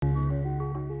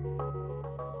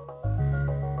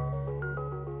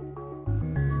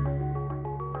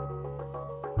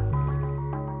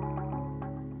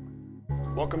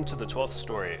Welcome to The 12th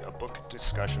Story, a book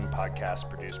discussion podcast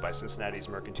produced by Cincinnati's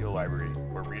Mercantile Library,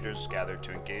 where readers gather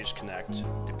to engage, connect,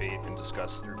 debate, and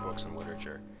discuss through books and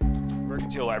literature.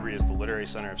 Mercantile Library is the literary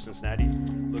center of Cincinnati,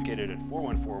 located at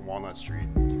 414 Walnut Street.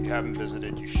 If you haven't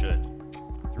visited, you should.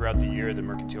 Throughout the year, the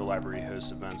Mercantile Library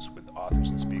hosts events with authors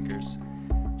and speakers.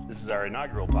 This is our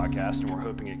inaugural podcast, and we're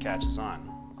hoping it catches on.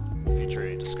 We'll feature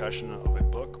a discussion of a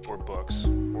book or books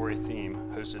or a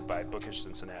theme hosted by bookish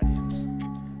Cincinnatians.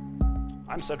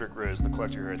 I'm Cedric, the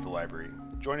collector here at the library.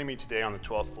 Joining me today on the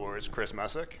 12th floor is Chris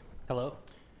Messick. Hello.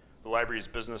 The library's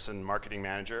business and marketing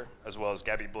manager, as well as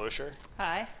Gabby Blocher.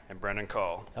 Hi. And Brendon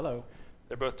Cull. Hello.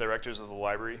 They're both directors of the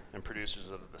library and producers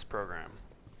of this program.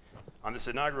 On this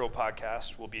inaugural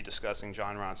podcast, we'll be discussing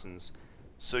Jon Ronson's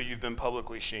So You've Been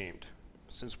Publicly Shamed.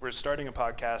 Since we're starting a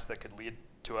podcast that could lead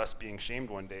to us being shamed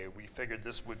one day, we figured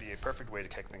this would be a perfect way to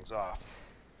kick things off.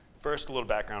 First, a little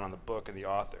background on the book and the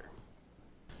author.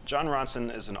 Jon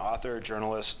Ronson is an author,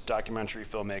 journalist, documentary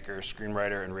filmmaker,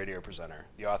 screenwriter, and radio presenter,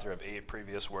 the author of 8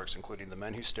 previous works, including The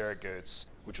Men Who Stare at Goats,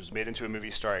 which was made into a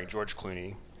movie starring George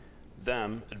Clooney,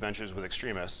 Them, Adventures with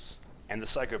Extremists, and The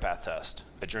Psychopath Test,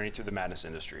 A Journey Through the Madness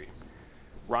Industry.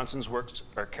 Ronson's works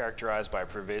are characterized by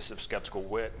pervasive skeptical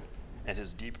wit and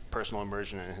his deep personal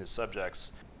immersion in his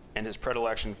subjects, and his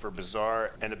predilection for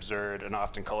bizarre and absurd and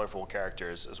often colorful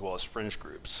characters, as well as fringe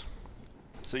groups.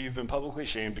 So You've Been Publicly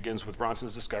Shamed begins with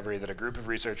Ronson's discovery that a group of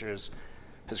researchers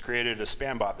has created a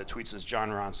spam bot that tweets as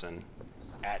Jon Ronson,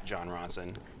 at Jon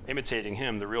Ronson, imitating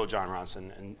him, the real Jon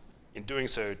Ronson, and in doing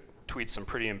so, tweets some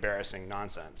pretty embarrassing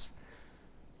nonsense.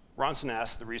 Ronson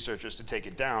asks the researchers to take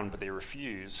it down, but they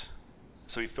refuse,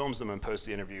 so he films them and posts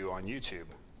the interview on YouTube.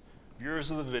 Viewers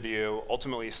of the video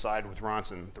ultimately side with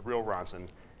Ronson, the real Ronson,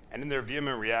 and in their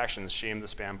vehement reactions shame the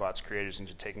spam bot's creators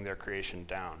into taking their creation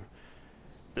down.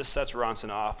 This sets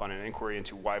Ronson off on an inquiry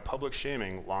into why public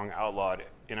shaming, long outlawed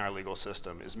in our legal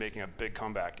system, is making a big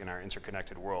comeback in our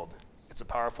interconnected world. It's a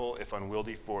powerful, if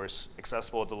unwieldy force,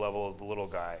 accessible at the level of the little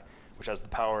guy, which has the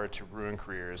power to ruin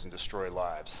careers and destroy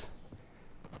lives.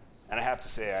 And I have to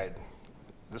say,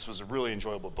 this was a really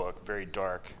enjoyable book, very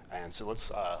dark, and so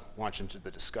let's launch into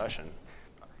the discussion.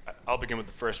 I'll begin with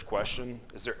the first question.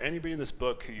 Is there anybody in this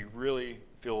book who you really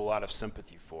feel a lot of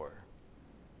sympathy for?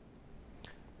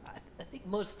 I think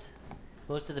most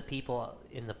of the people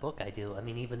in the book I do. I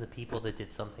mean, even the people that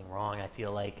did something wrong, I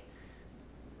feel like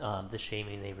the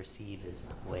shaming they received is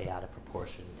way out of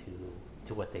proportion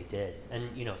to what they did. And,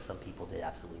 you know, some people did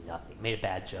absolutely nothing. Made a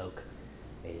bad joke,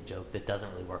 made a joke that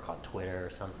doesn't really work on Twitter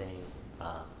or something,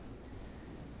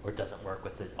 or doesn't work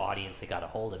with the audience that got a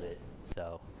hold of it.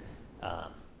 So,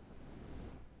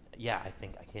 yeah, I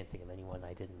can't think of anyone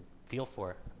I didn't feel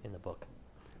for in the book.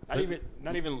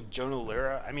 Not even Jonah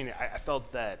Lira. I mean, I felt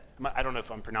that, I don't know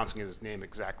if I'm pronouncing his name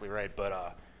exactly right,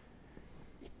 but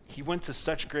he went to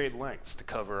such great lengths to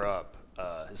cover up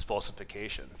his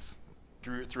falsifications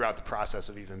throughout the process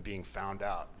of even being found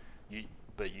out.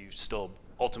 But you still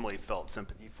ultimately felt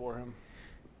sympathy for him?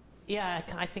 Yeah,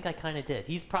 I think I kind of did.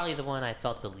 He's probably the one I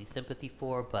felt the least sympathy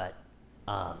for, but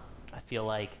I feel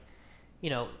like,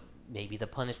 you know, maybe the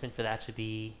punishment for that should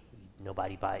be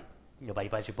nobody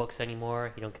buys your books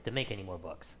anymore. You don't get to make any more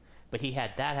books. But he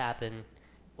had that happen.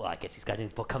 Well, I guess he's got a new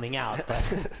book coming out,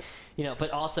 but you know. But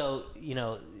also, you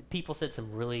know, people said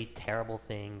some really terrible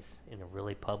things in a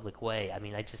really public way. I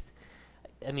mean,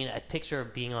 I picture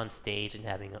being on stage and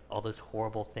having all those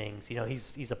horrible things. You know,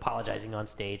 he's apologizing on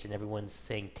stage, and everyone's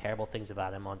saying terrible things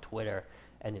about him on Twitter,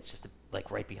 and it's just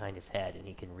like right behind his head, and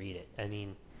he can read it. I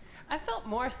mean, I felt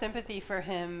more sympathy for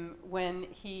him when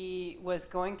he was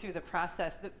going through the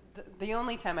process. The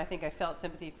only time I think I felt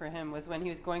sympathy for him was when he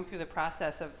was going through the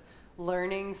process of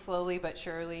learning slowly but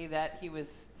surely that he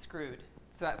was screwed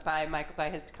by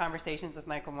his conversations with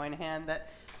Michael Moynihan. That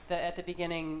at the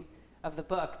beginning of the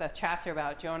book, the chapter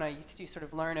about Jonah, you sort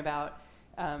of learn about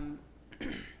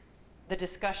the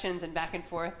discussions and back and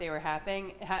forth they were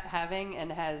having,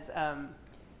 and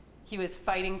he was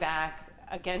fighting back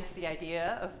against the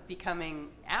idea of becoming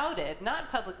outed, not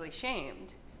publicly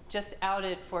shamed, just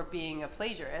outed for being a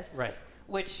plagiarist, right,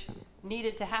 which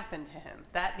needed to happen to him.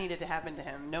 That needed to happen to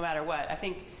him no matter what. I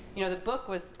think, you know, the book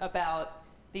was about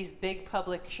these big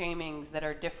public shamings that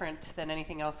are different than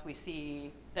anything else we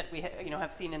see, that we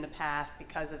have seen in the past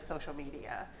because of social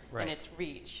media, right, and its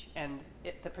reach and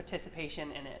the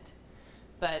participation in it.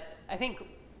 But I think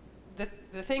the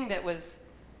thing that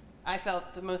I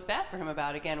felt the most bad for him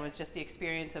about, again, was just the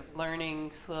experience of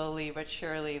learning slowly but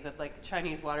surely, the like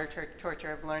Chinese water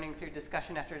torture of learning through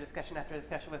discussion after discussion after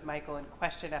discussion with Michael and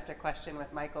question after question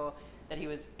with Michael, that he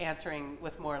was answering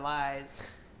with more lies,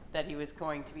 that he was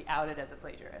going to be outed as a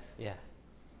plagiarist. Yeah.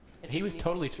 He was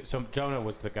totally so Jonah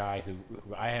was the guy who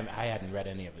I hadn't read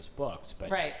any of his books, but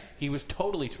Right. he was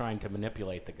totally trying to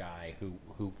manipulate the guy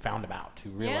who found him out, who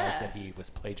realized that he was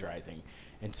plagiarizing,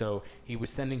 and so he was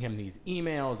sending him these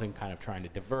emails and kind of trying to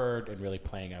divert and really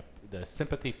playing up the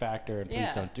sympathy factor and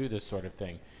please don't do this sort of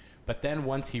thing. But then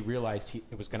once he realized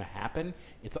it was going to happen,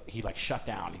 he like shut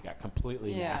down. He got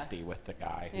completely nasty with the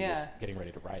guy who was getting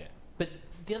ready to write it. But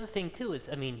the other thing too is,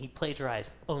 I mean, he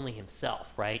plagiarized only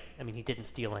himself, right? I mean, he didn't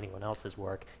steal anyone else's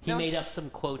work. He made up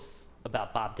some quotes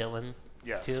about Bob Dylan,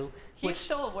 too. He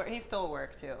stole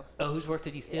work too. Oh, whose work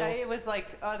did he steal? Yeah, it was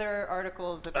like other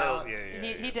articles about.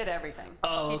 He did everything.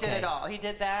 Oh, He did it all. He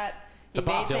did that. He The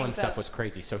Bob made Dylan things stuff up. was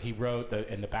crazy. So he wrote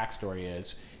and the backstory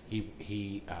is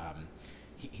he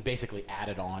basically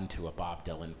added on to a Bob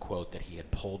Dylan quote that he had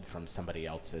pulled from somebody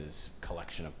else's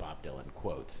collection of Bob Dylan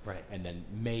quotes, Right. and then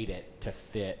made it to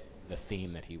fit the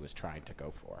theme that he was trying to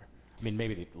go for. I mean,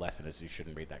 maybe the lesson is you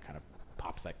shouldn't read that kind of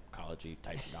pop psychology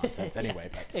type nonsense anyway,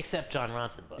 but Except Jon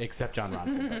Ronson books. except Jon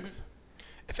Ronson books.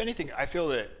 If anything, I feel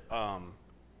that Jonah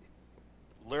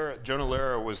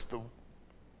Lehrer was the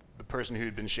person who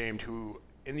had been shamed, who,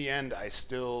 in the end, I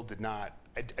still did not,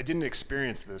 I didn't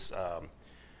experience this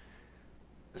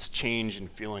this change in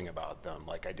feeling about them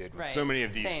like I did with so many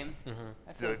of these. Same.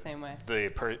 I feel the same way.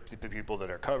 The people that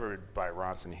are covered by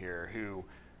Ronson here who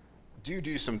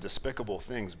do some despicable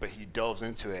things, but he delves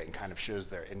into it and kind of shows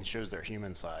their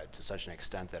human side to such an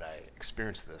extent that I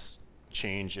experienced this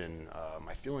change in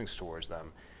my feelings towards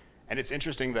them. And it's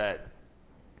interesting that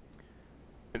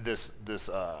this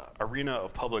arena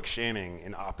of public shaming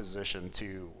in opposition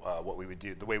to what we would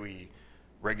do, the way we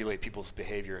regulate people's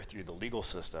behavior through the legal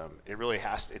system, it really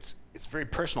it's very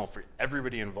personal for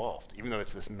everybody involved, even though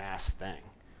it's this mass thing.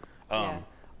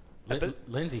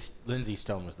 Lindsay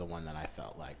Stone was the one that I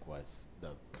felt like was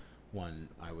the one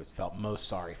I felt most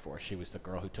sorry for. She was the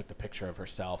girl who took the picture of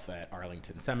herself at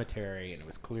Arlington Cemetery, and it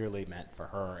was clearly meant for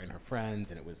her and her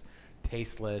friends, and it was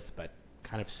tasteless but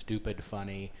kind of stupid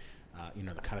funny.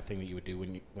 The kind of thing that you would do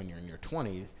when you're in your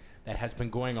 20s, that has been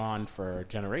going on for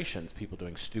generations, people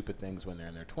doing stupid things when they're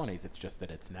in their 20s. It's just that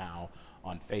it's now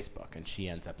on Facebook, and she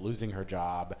ends up losing her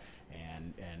job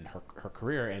and her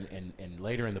career, and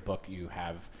later in the book you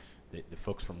have the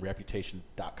folks from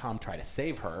Reputation.com try to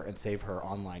save her and save her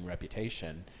online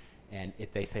reputation, and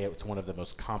they say it's one of the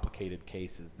most complicated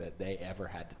cases that they ever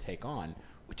had to take on,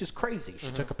 which is crazy.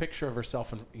 She took a picture of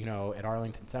herself at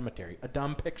Arlington Cemetery, a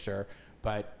dumb picture,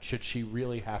 but should she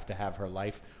really have to have her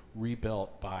life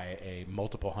rebuilt by a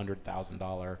multiple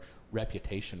 $100,000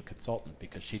 reputation consultant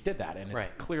because she did that, and it's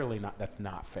clearly that's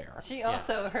not fair. She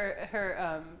also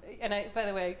her and I, by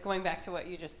the way, going back to what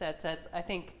you just said I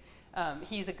think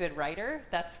he's a good writer.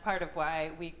 That's part of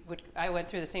why I went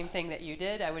through the same thing that you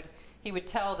did. He would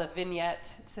tell the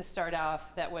vignette to start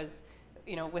off that was,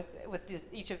 with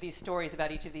each of these stories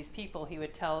about each of these people, he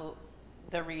would tell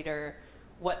the reader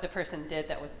what the person did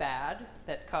that was bad,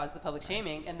 that caused the public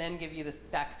shaming, and then give you this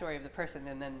backstory of the person,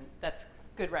 and then that's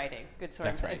good writing, good story.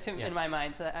 That's right. In my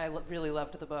mind, so I really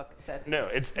loved the book.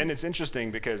 It's interesting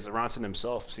because Ronson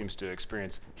himself seems to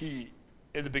experience,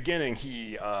 in the beginning,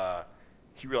 he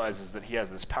realizes that he has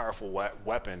this powerful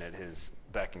weapon at his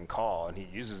beck and call, and he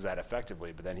uses that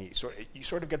effectively, but then you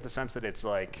sort of get the sense that it's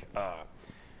like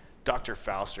Dr.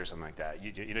 Faust or something like that.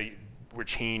 We're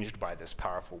changed by this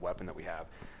powerful weapon that we have.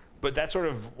 But that's sort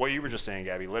of what you were just saying,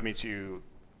 Gabby, led me to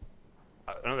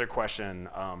another question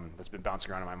that's been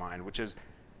bouncing around in my mind, which is,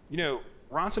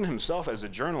 Ronson himself as a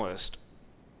journalist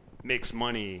makes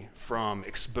money from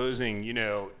exposing,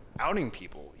 outing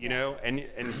people,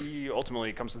 and he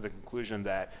ultimately comes to the conclusion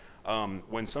that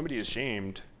when somebody is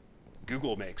shamed,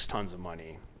 Google makes tons of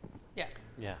money. Yeah.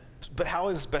 Yeah. But how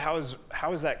is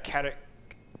that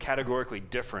categorically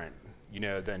different,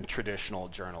 than traditional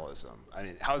journalism? I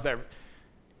mean, how is that?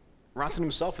 Ronson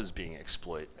himself is being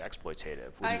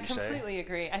exploitative. I completely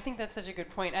agree. I think that's such a good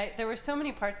point. There were so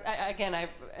many parts. I,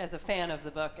 as a fan of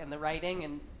the book and the writing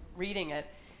and reading it,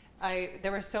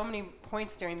 there were so many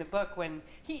points during the book when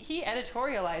he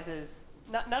editorializes.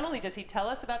 Not only does he tell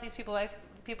us about these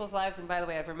people's lives, and by the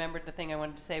way, I've remembered the thing I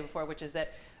wanted to say before, which is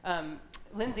that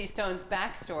Lindsay Stone's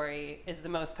backstory is the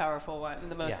most powerful one,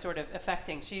 the most sort of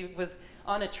affecting. She was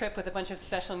on a trip with a bunch of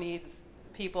special needs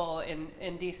people in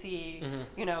DC.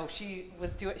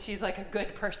 She's like a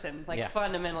good person,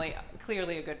 fundamentally,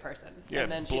 clearly a good person. Yeah,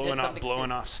 and then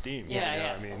blowing off steam.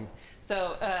 Yeah. I mean,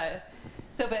 but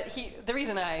the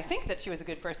reason I think that she was a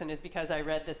good person is because I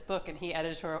read this book and he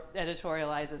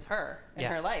editorializes her and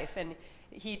her life, and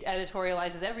he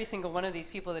editorializes every single one of these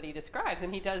people that he describes,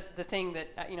 and he does the thing that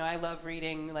I love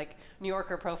reading, like New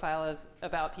Yorker profiles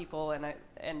about people,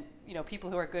 and people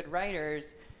who are good writers,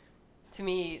 to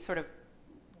me, sort of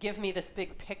give me this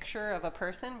big picture of a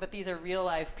person, but these are real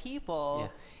life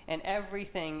people, and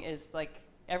everything is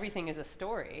a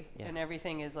story, and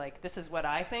everything is like, this is what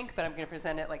I think, but I'm going to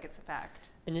present it like it's a fact.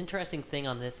 An interesting thing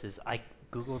on this is I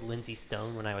Googled Lindsay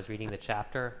Stone when I was reading the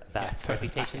chapter about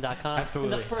Reputation.com.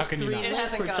 Absolutely. And the first 3 It links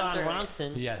hasn't were gone Jon through.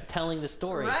 Ronson telling the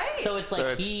story. Right. So it's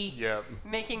like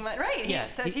making money. Right. Yeah.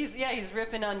 He's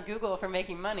ripping on Google for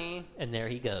making money. And there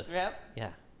he goes. Yep. Yeah.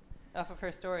 Off of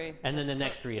her story. And then the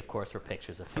next 3, of course, were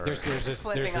pictures of her. There's this,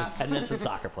 and then some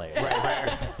soccer players.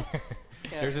 Right.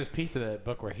 There's this piece of the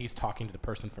book where he's talking to the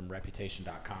person from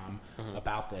Reputation.com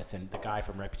about this, and the guy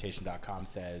from Reputation.com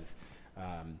says,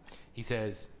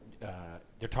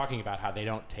 they're talking about how they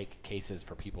don't take cases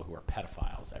for people who are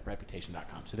pedophiles at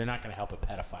Reputation.com, so they're not going to help a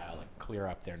pedophile clear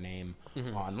up their name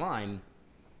online.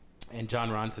 And Jon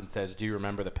Ronson says, "Do you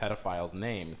remember the pedophiles'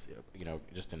 names?"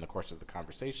 Just in the course of the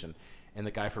conversation, and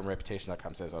the guy from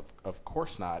Reputation.com says, "Of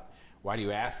course not. Why do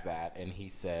you ask that?" And he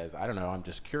says, "I don't know. I'm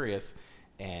just curious."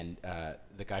 And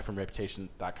the guy from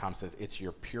Reputation.com says, "It's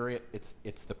your purient.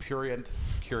 It's the purient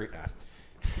curious."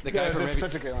 The guy from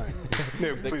such a good line.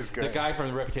 No, please go The ahead. guy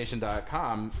from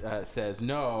Reputation.com says,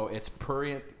 "No, it's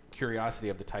prurient curiosity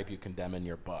of the type you condemn in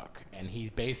your book." And he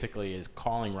basically is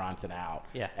calling Ronson out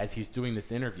as he's doing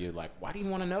this interview, like, why do you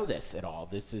want to know this at all?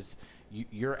 This is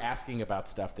you're asking about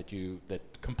stuff that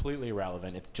completely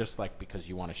irrelevant. It's just like because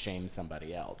you want to shame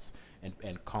somebody else,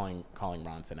 and calling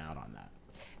Ronson out on that.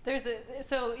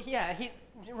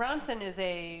 Ronson is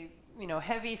a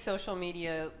heavy social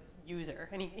media user,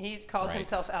 and he calls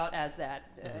himself out as that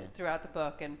throughout the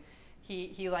book, and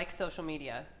he likes social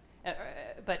media,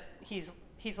 but he's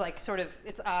like, sort of,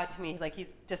 it's odd to me, like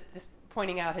he's just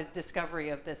pointing out his discovery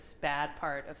of this bad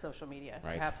part of social media,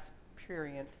 perhaps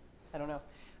prurient, I don't know,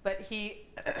 but he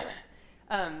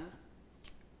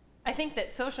I think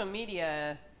that social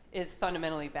media is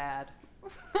fundamentally bad.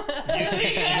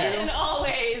 In all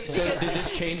ways. So did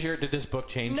this book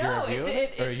change your view?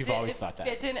 Or you've always thought that?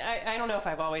 It didn't. I don't know if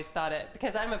I've always thought it,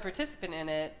 because I'm a participant in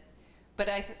it, but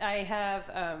I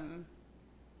have,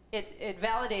 it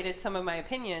validated some of my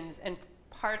opinions, and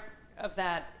part of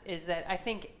that is that I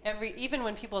think even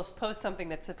when people post something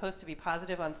that's supposed to be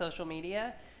positive on social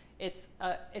media, it's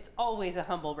always a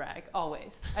humble brag,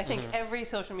 always. I think every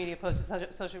social media post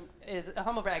is a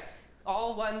humble brag.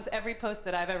 Every post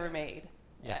that I've ever made,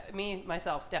 me,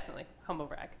 myself, definitely, humble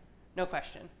brag, no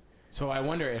question. So I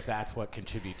wonder if that's what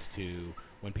contributes to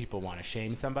when people want to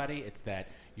shame somebody. It's that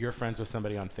you're friends with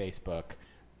somebody on Facebook,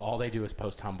 all they do is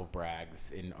post humble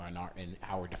brags in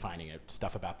how we're defining it,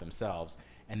 stuff about themselves,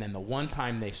 and then the one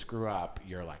time they screw up,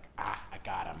 you're like, I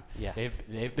got them. Yeah.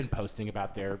 They've been posting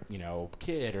about their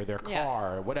kid or their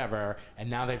car or whatever, and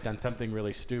now they've done something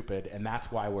really stupid, and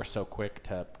that's why we're so quick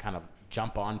to kind of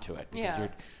jump onto it, because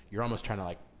you're almost trying to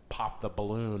like pop the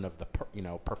balloon of the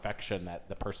perfection that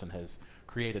the person has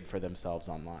created for themselves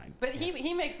online. But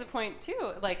he makes the point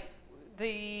too, like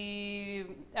the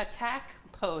attack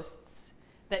posts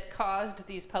that caused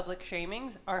these public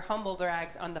shamings are humble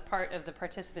brags on the part of the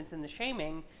participants in the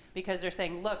shaming, because they're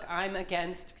saying, look, I'm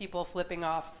against people flipping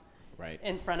off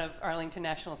in front of Arlington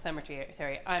National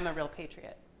Cemetery. I'm a real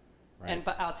patriot.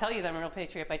 But I'll tell you that I'm a real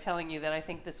patriot by telling you that I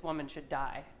think this woman should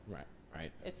die.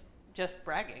 Right. It's just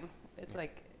bragging. It's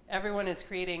like everyone is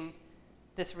creating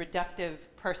this reductive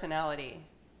personality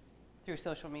through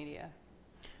social media.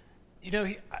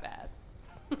 It's bad.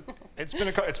 It's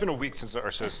been a week since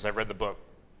I read the book.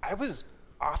 I was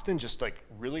often just like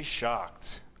really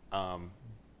shocked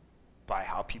by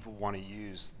how people want to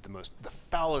use the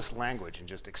foulest language and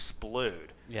just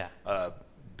explode.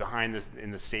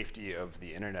 In the safety of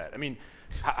the internet. I mean,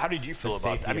 how did you feel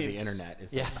about that? I mean, the internet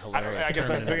is hilarious. I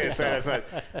guess that's not.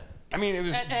 I mean, it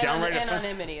was downright offensive.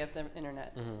 Anonymity of the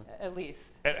internet, at least.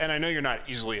 And I know you're not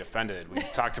easily offended. We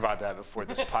talked about that before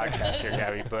this podcast here,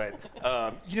 Gabby. But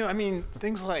I mean,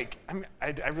 things like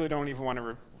I really don't even want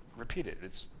to repeat it.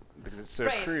 It's because it's so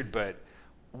crude. But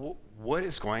what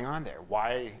is going on there?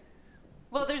 Why?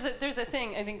 Well, there's a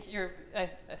thing. I think I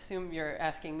assume you're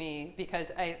asking me,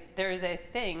 because there is a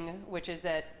thing, which is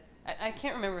that I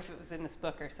can't remember if it was in this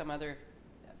book or some other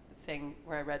thing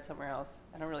where I read somewhere else.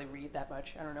 I don't really read that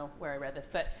much. I don't know where I read this,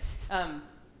 but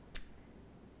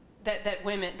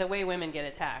that the way women get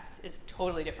attacked is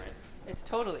totally different. It's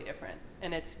totally different,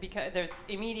 and it's because there's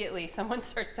immediately someone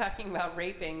starts talking about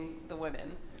raping the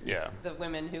women. Yeah. The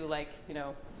women who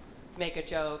make a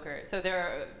joke, or so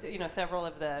there are several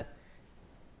of the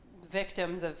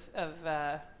victims of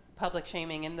public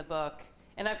shaming in the book.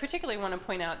 And I particularly want to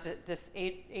point out that this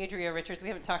Adria Richards, we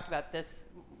haven't talked about this,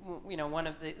 one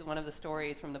of the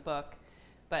stories from the book,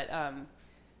 but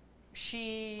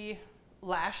she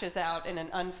lashes out in an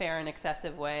unfair and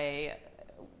excessive way,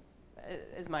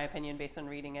 is my opinion based on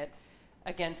reading it,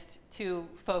 against two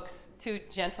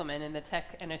gentlemen in the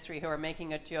tech industry who are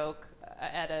making a joke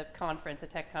at a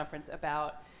tech conference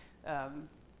about,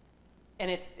 and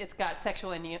it's got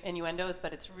sexual innuendos,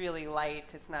 but it's really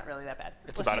light. It's not really that bad.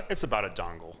 It's about a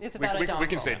dongle. It's about a dongle. We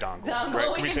can say dongle.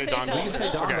 Right? Can we say dongle? We can say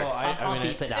dongle. Okay. I'll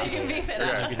beep it out. You can beef it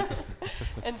Okay. up.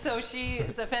 And so she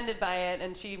is offended by it,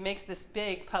 and she makes this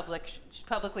big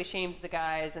publicly shames the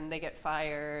guys, and they get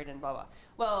fired, and blah blah.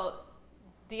 Well,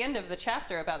 the end of the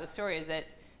chapter about the story is that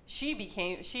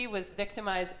she was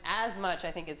victimized as much, I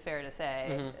think is fair to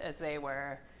say, as they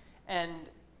were,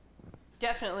 and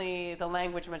definitely the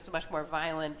language was much more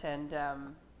violent and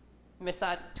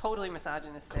totally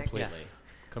misogynistic.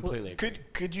 Completely.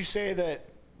 Could you say that,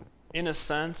 in a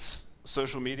sense,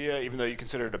 social media, even though you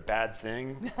consider it a bad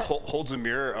thing, holds a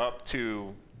mirror up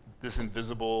to this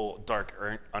invisible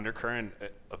dark undercurrent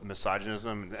of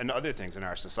misogynism and other things in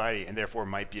our society, and therefore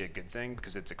might be a good thing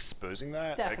because it's exposing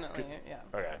that? Definitely, yeah.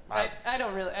 Okay. I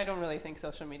don't really think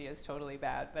social media is totally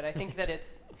bad, but I think that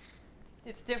it's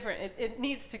different. It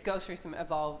needs to go through some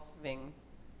evolving.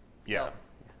 Yeah.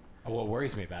 What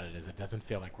worries me about it is it doesn't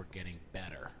feel like we're getting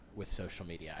better with social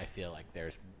media. I feel like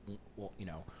there's,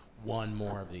 one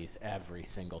more of these every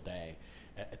single day.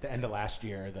 At the end of last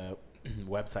year, the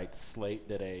website Slate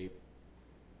did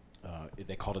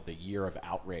they called it the Year of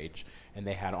Outrage, and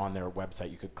they had on their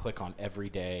website, you could click on every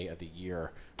day of the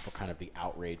year for kind of the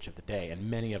outrage of the day, and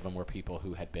many of them were people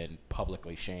who had been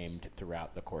publicly shamed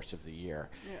throughout the course of the year.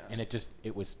 Yeah. And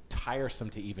it was tiresome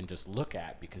to even just look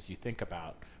at, because you think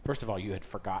about, first of all, you had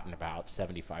forgotten about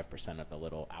 75% of the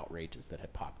little outrages that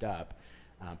had popped up,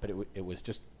 but it was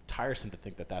just tiresome to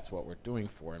think that that's what we're doing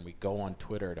for, and we go on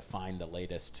Twitter to find the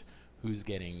latest who's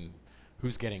getting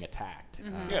attacked,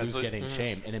 who's getting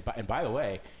shamed. And by the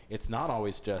way, it's not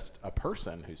always just a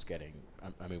person who's getting,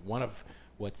 one of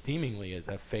what seemingly is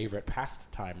a favorite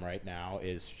pastime right now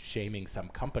is shaming some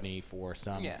company for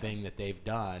something that they've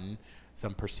done,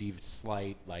 some perceived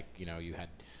slight, like, you had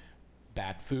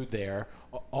bad food there,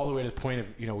 all the way to the point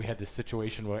of, we had this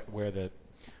situation where the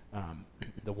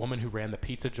woman who ran the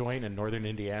pizza joint in northern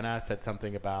Indiana said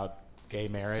something about gay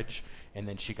marriage, and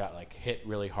then she got hit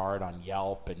really hard on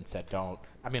Yelp and said don't.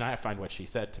 I find what she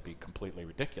said to be completely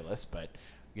ridiculous, but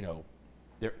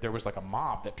there was a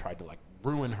mob that tried to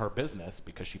ruin her business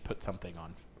because she put something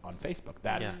on Facebook.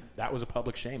 That was a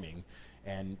public shaming,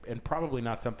 and probably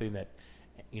not something that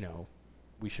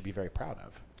we should be very proud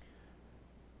of.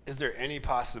 Is there any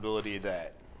possibility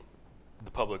that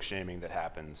the public shaming that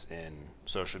happens in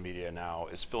social media now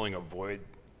is filling a void,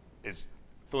 is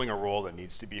filling a role that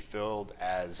needs to be filled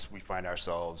as we find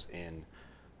ourselves in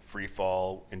free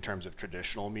fall in terms of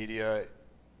traditional media,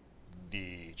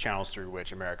 the channels through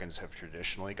which Americans have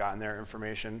traditionally gotten their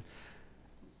information?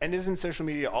 And isn't social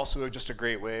media also just a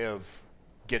great way of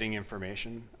getting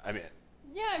information? I think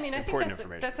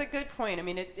that's a good point.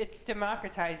 It's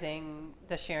democratizing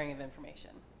the sharing of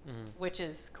information, which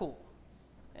is cool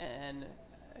and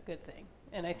a good thing.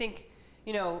 And I think,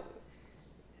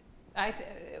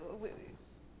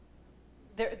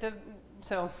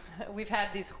 so we've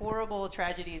had these horrible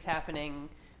tragedies happening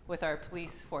with our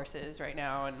police forces right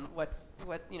now, and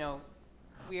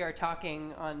we are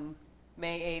talking on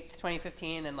May 8th,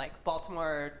 2015, and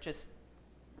Baltimore just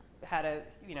had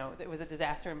it was a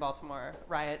disaster in Baltimore,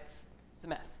 riots, it's a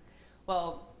mess.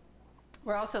 Well,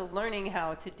 we're also learning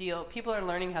how to people are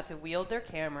learning how to wield their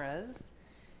cameras.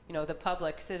 The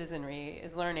public citizenry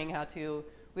is learning how to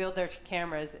wield their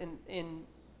cameras in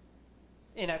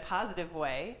a positive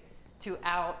way to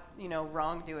out,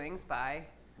 wrongdoings by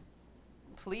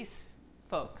police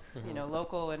folks,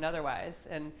 local and otherwise.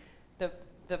 And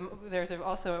there's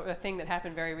also a thing that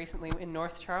happened very recently in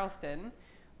North Charleston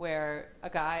where a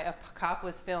cop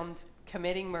was filmed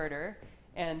committing murder,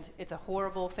 and it's a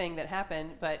horrible thing that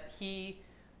happened, but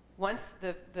once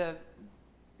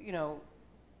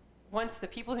the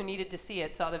people who needed to see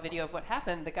it saw the video of what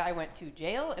happened, the guy went to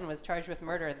jail and was charged with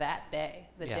murder that day,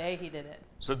 the day he did it.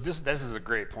 So this is a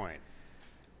great point,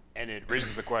 and it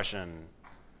raises the question: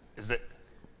 is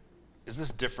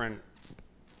this different?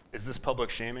 Is this public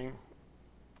shaming?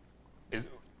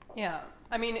 Yeah,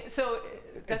 so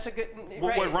that's a good. Well,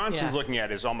 right. what Ronson's looking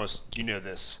at is almost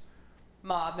this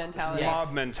mob mentality.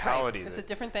 Mob mentality. Right. It's a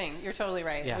different thing. You're totally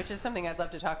right. Yeah. Which is something I'd love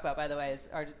to talk about, by the way.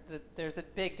 There's a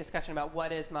big discussion about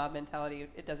what is mob mentality.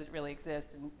 Does it really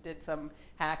exist? And did some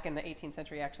hack in the 18th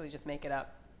century actually just make it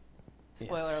up?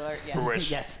 Spoiler alert, yes. For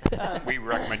which Yes. we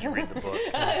recommend you read the book.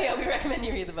 Yeah, we recommend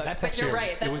you read the book. That's but actually you're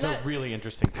right. It was a really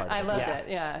interesting part. I of it. loved Yeah. it.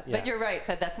 Yeah. Yeah. But you're right.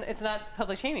 Ted, it's not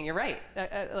public shaming. You're right.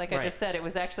 Like I Right. just said, it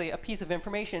was actually a piece of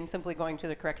information simply going to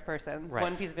the correct person. Right.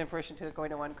 One piece of information going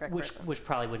to one correct person. Which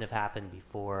probably wouldn't have happened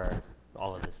before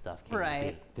all of this stuff came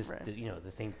Right. to be. Right.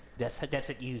 The thing that's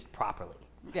it used properly.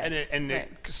 Yes. And right.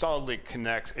 it solidly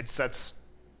connects. It sets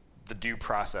the due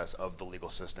process of the legal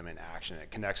system in action.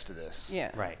 It connects to this.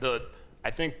 Yeah. Right. I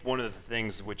think one of the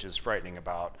things which is frightening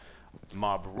about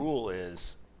mob rule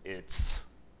is it's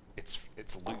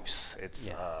loose. It's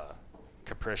Yeah.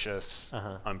 capricious,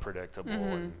 Uh-huh. unpredictable.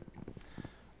 Mm-hmm.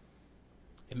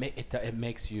 And It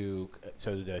makes you.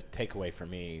 So the takeaway for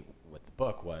me with the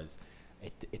book was,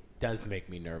 it does make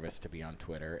me nervous to be on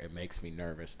Twitter. It makes me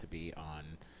nervous to be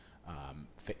on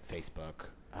Facebook.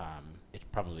 It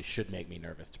probably should make me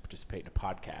nervous to participate in a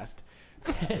podcast,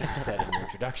 as you said in the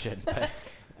introduction. But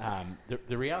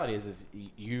the reality is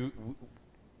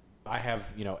I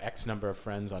have X number of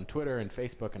friends on Twitter and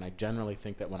Facebook, and I generally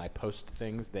think that when I post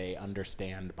things, they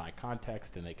understand my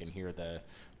context and they can hear the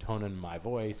tone in my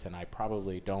voice. And I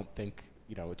probably don't think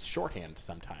it's shorthand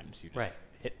sometimes. You just Right.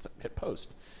 hit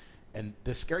post. And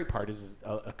the scary part is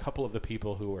a couple of the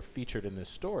people who were featured in this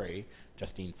story,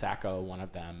 Justine Sacco, one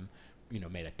of them,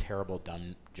 made a terrible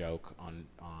dumb joke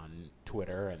on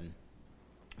Twitter and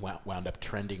wound up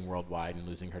trending worldwide and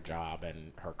losing her job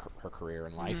and her career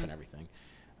and life and everything.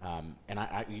 And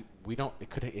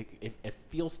it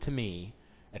feels to me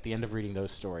at the end of reading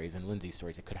those stories and Lindsay's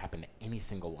stories, it could happen to any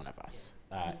single one of us.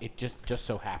 It just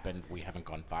so happened we haven't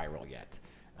gone viral yet.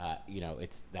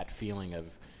 It's that feeling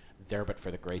of there, but for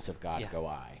the grace of God, go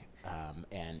I.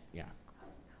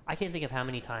 I can't think of how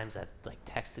many times I've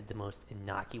texted the most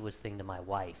innocuous thing to my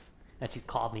wife, and she'd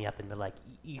called me up and been like,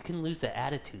 "You can lose the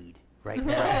attitude right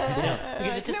now,"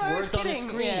 because it's just No, I was words on the kidding.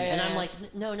 screen, Yeah, and I'm yeah. like,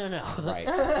 "No." Right.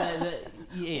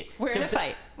 We're in a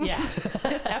fight. Yeah.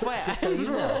 Just FYI. Just so you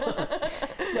know.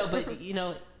 No, but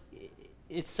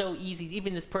it's so easy.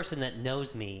 Even this person that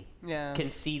knows me Yeah. can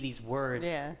see these words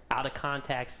Yeah. out of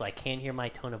context, can't hear my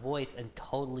tone of voice, and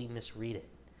totally misread it.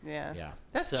 Yeah. Yeah.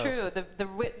 That's So- true.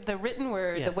 The written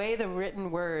word, Yeah. the way the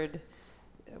written word,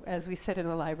 as we sit in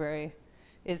the library,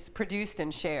 is produced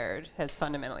and shared has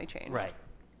fundamentally changed. Right.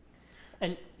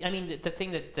 And I mean, the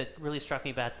thing that really struck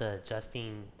me about the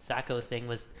Justine Sacco thing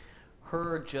was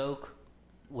her joke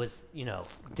was,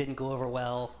 didn't go over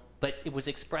well, but it was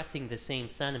expressing the same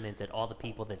sentiment that all the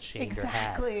people that shamed her had.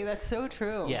 Exactly. That's so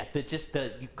true. Yeah, but just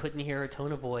you couldn't hear her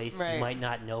tone of voice. Right. You might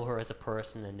not know her as a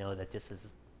person and know that this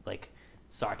is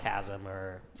sarcasm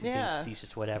or she's being Yeah.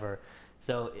 facetious, whatever.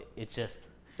 So it's just.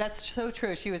 That's so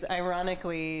true. She was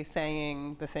ironically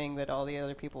saying the thing that all the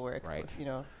other people were, Right.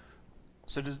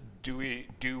 So do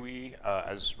we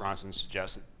as Ronson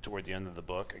suggested toward the end of the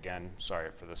book, again,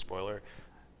 sorry for the spoiler,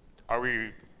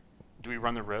 do we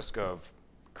run the risk of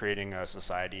creating a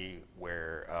society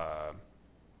where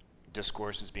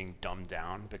discourse is being dumbed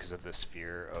down because of this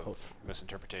fear of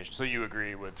misinterpretation? So you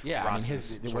agree with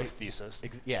Ronson's sort of thesis?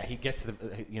 He gets to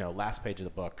the last page of the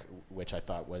book, which I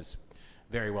thought was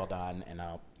very well done, and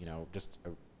I'll just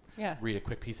read a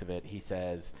quick piece of it. He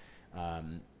says,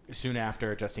 soon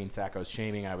after Justine Sacco's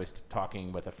shaming, I was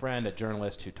talking with a friend, a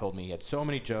journalist, who told me he had so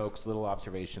many jokes, little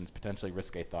observations, potentially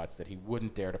risque thoughts that he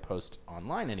wouldn't dare to post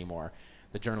online anymore.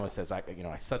 The journalist says, I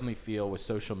suddenly feel with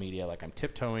social media like I'm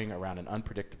tiptoeing around an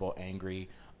unpredictable, angry,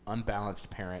 unbalanced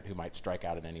parent who might strike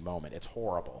out at any moment. It's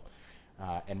horrible.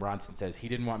 And Ronson says, he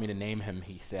didn't want me to name him,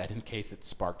 he said, in case it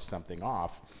sparked something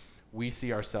off. We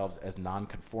see ourselves as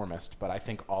nonconformist, but I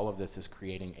think all of this is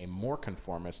creating a more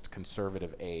conformist,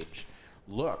 conservative age.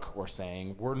 Look, we're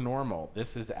saying, we're normal.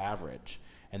 This is average.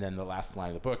 And then the last line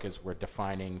of the book is we're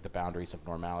defining the boundaries of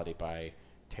normality by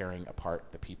tearing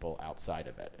apart the people outside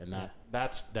of it. And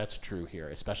that's true here,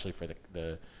 especially for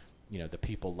the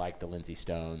people like the Lindsay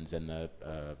Stones and the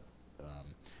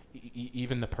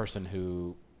even the person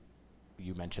who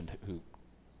you mentioned who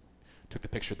took the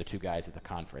picture of the two guys at the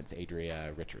conference,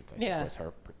 Adria Richards, I think was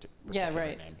her particular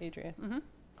name. Adria. Mm-hmm.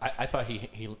 I thought he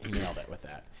nailed it with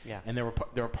that. Yeah. And there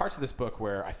were parts of this book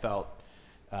where I felt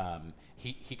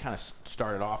he kind of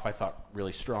started off, I thought,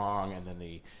 really strong, and then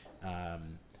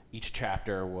each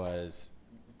chapter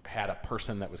had a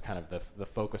person that was kind of the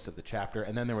focus of the chapter,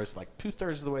 and then there was 2/3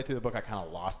 of the way through the book I kind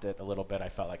of lost it a little bit. I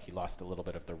felt like he lost a little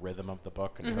bit of the rhythm of the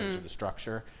book in terms of the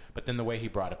structure, but then the way he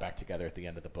brought it back together at the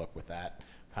end of the book with that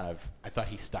kind of, I thought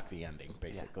he stuck the ending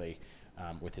basically.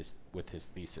 With his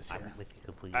thesis here. I'm with you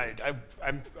completely.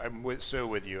 I'm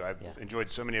with you. I've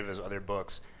enjoyed so many of his other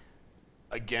books.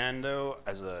 Again, though,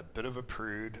 as a bit of a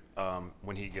prude,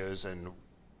 when he goes and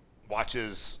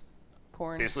watches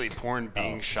porn. basically porn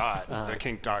being shot. The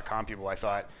kink.com people, I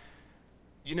thought,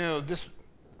 this,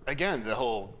 again, the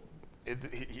whole,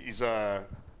 this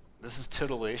is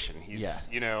titillation.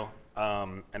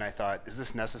 And I thought, is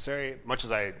this necessary? Much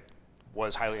as I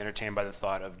was highly entertained by the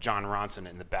thought of Jon Ronson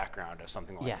in the background of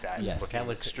something like that. Yes. Looking That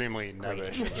was extremely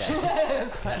nebbish.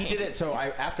 He did it. So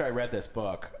after I read this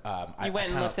book, I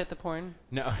went and looked at the porn?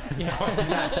 No, I did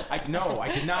not. I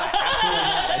did not.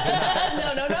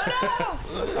 Absolutely not.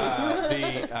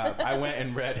 No. I went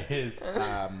and read his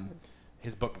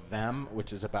book Them,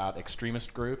 which is about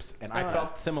extremist groups, and I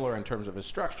felt similar in terms of his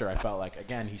structure. I felt like,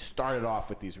 again, he started off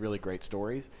with these really great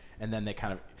stories, and then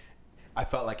I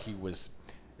felt like he was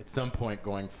at some point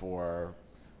going for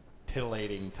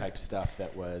titillating type stuff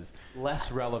that was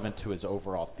less relevant to his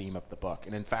overall theme of the book.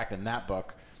 And in fact, in that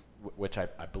book, which I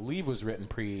believe was written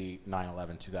pre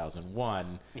 9/11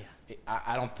 2001,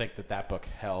 I don't think that book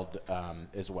held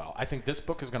as well. I think this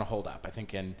book is going to hold up. I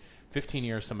think in 15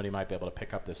 years somebody might be able to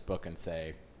pick up this book and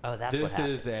say, oh, that's this what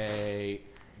happened.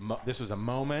 this was a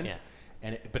moment,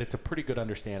 but it's a pretty good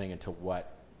understanding into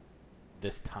what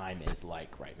this time is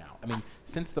like right now. I mean,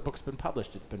 since the book's been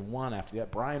published, it's been one after the other.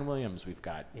 Brian Williams, who's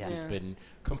been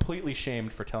completely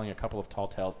shamed for telling a couple of tall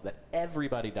tales that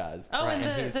everybody does. Oh, right.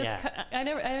 I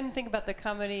didn't think about the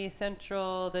Comedy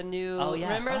Central, the new. Oh yeah.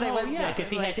 Remember they went because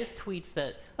he had his tweets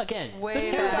that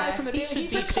way the back. guy from the he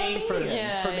should be shamed for making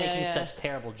yeah. such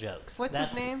terrible jokes. What's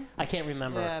his name? I can't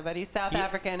remember. Yeah, but he's South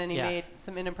African and he made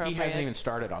some inappropriate. He hasn't even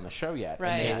started on the show yet,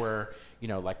 right. and they were,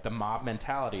 like the mob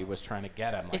mentality was trying to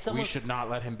get him. Like, we should not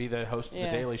let him be the host of the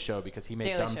Daily Show because he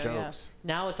made dumb jokes.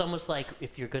 Now it's almost like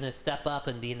if you're going to step up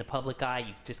and be in the public eye,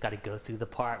 you just got to go through the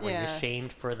part where you're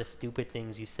shamed for the stupid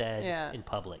things you said in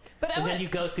public. And then you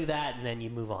go through that and then you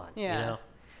move on. Yeah.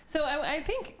 So I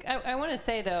think I want to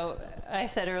say, though, I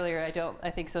said earlier I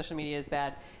think social media is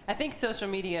bad. I think social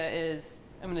media is,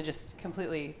 I'm going to just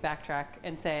completely backtrack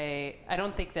and say I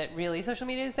don't think that really social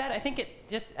media is bad. I think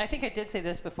I did say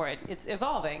this before. It's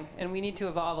evolving, and we need to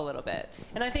evolve a little bit.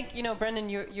 And I think, Brendon,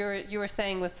 you were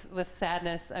saying with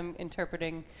sadness, I'm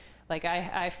interpreting, like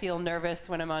I feel nervous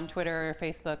when I'm on Twitter or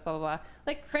Facebook, blah, blah, blah.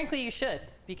 Like, frankly, you should,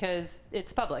 because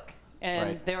it's public.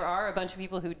 And there are a bunch of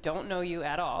people who don't know you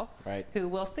at all,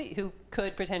 who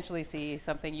could potentially see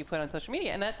something you put on social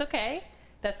media, and that's okay.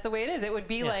 That's the way it is. It would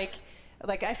be like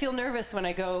I feel nervous when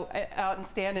I go out and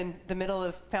stand in the middle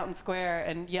of Fountain Square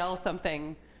and yell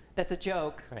something that's a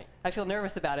joke. Right. I feel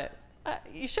nervous about it.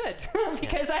 You should,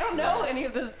 because I don't know any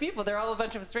of those people. They're all a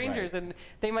bunch of strangers, and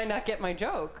they might not get my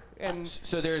joke. And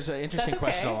so there's an interesting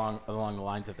question along the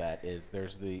lines of that.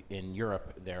 In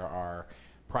Europe there are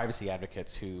privacy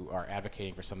advocates who are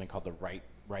advocating for something called the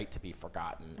right to be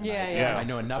forgotten. And I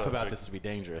know enough about this to be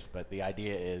dangerous, but the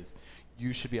idea is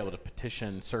you should be able to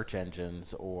petition search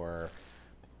engines or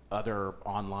other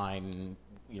online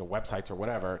websites or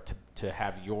whatever to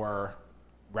have your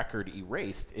record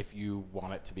erased if you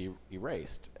want it to be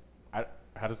erased.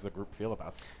 How does the group feel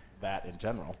about that in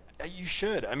general? You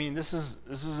should. I mean, this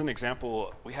is an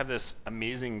example. We have this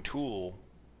amazing tool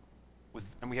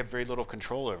and we have very little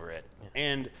control over it.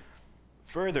 And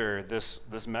further, this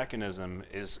mechanism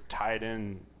is tied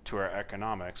in to our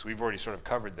economics. We've already sort of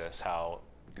covered this, how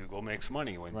Google makes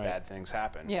money when bad things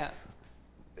happen. Yeah.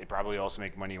 They probably also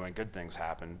make money when good things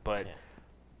happen. But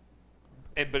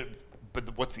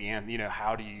but what's the end?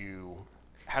 How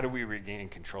do we regain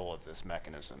control of this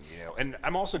mechanism? And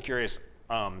I'm also curious.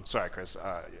 Sorry, Chris.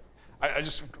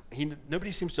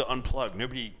 Nobody seems to unplug.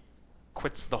 Nobody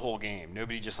quits the whole game.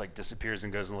 Nobody just disappears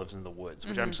and goes and lives in the woods,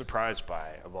 which I'm surprised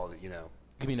by. Of all the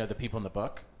You mean the people in the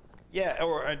book?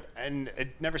 Yeah, and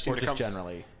it never seemed to come. Or just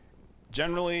generally.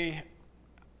 Generally,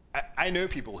 I know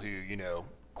people who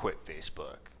quit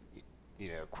Facebook,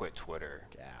 quit Twitter.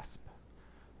 Gasp.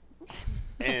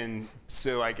 And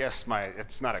so I guess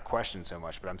it's not a question so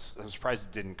much, but I'm surprised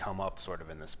it didn't come up sort of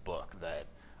in this book that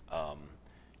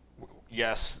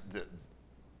yes,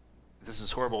 this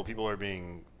is horrible. People are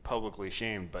being publicly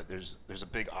shamed, but there's a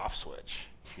big off switch.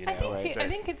 I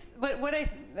think it's what I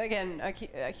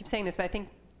keep saying this, but I think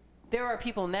there are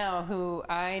people now whom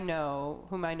I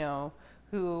know,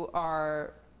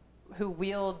 who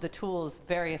wield the tools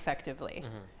very effectively,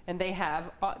 and they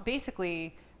have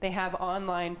they have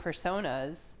online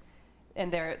personas,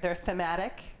 and they're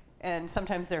thematic, and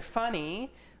sometimes they're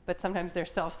funny, but sometimes they're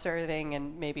self-serving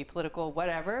and maybe political,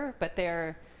 whatever. But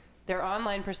their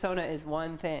online persona is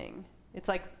one thing. It's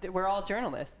like we're all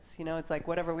journalists, It's like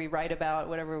whatever we write about,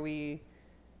 whatever we,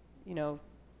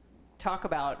 talk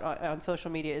about on social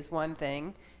media is one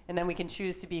thing, and then we can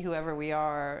choose to be whoever we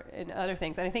are in other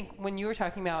things. And I think when you were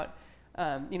talking about,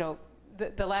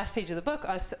 the last page of the book,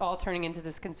 us all turning into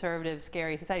this conservative,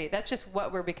 scary society. That's just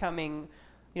what we're becoming,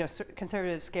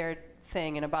 conservative, scared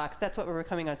thing in a box. That's what we're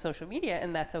becoming on social media,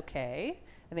 and that's okay.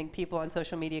 I think people on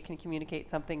social media can communicate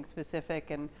something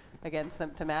specific and, again,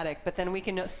 some thematic, but then we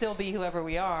can still be whoever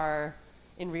we are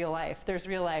in real life. There's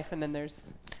real life, and then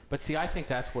there's... But see, I think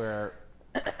that's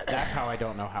how I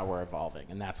don't know how we're evolving,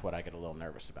 and that's what I get a little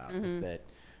nervous about, is that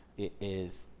it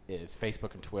is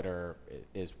Facebook and Twitter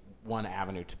is one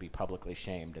avenue to be publicly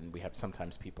shamed, and we have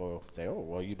sometimes people say, "Oh,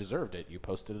 well, you deserved it. You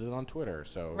posted it on Twitter,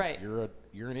 so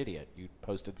you're an idiot. You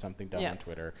posted something dumb on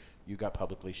Twitter. You got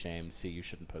publicly shamed. See, you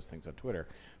shouldn't post things on Twitter."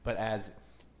 But as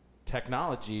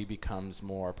technology becomes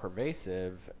more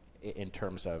pervasive in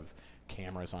terms of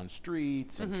cameras on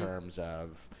streets, in terms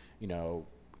of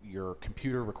your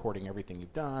computer recording everything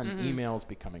you've done, emails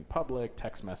becoming public,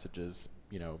 text messages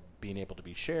being able to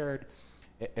be shared.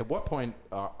 At what point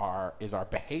is our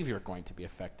behavior going to be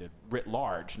affected writ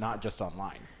large, not just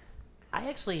online?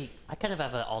 I kind of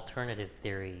have an alternative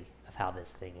theory of how this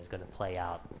thing is going to play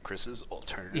out. Chris's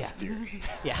alternative theory.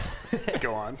 Yeah.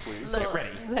 Go on, please. Get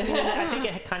ready. I think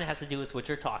it kind of has to do with what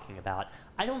you're talking about.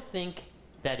 I don't think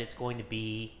that it's going to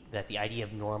be that the idea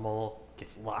of normal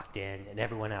gets locked in and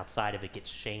everyone outside of it gets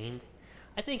shamed.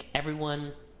 I think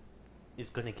everyone is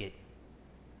going to get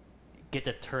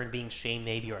the turn being shamed,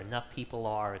 maybe, or enough people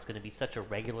are. It's going to be such a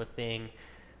regular thing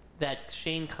that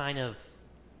shame kind of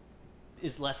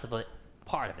is less of a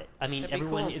part of it. I mean,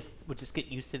 everyone would just get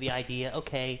used to the idea,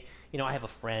 okay, I have a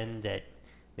friend that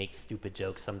makes stupid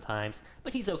jokes sometimes,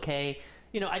 but he's okay.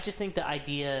 I just think the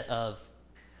idea of,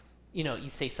 you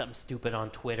say something stupid on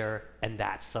Twitter and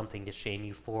that's something to shame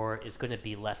you for is going to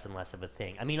be less and less of a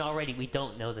thing. I mean, already we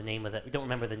don't remember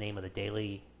the name of the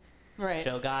Daily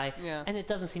Show guy, and it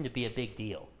doesn't seem to be a big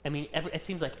deal. I mean, it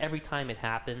seems like every time it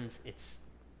happens, it's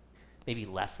maybe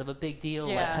less of a big deal.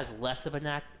 It has less of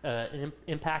an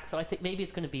impact. So I think maybe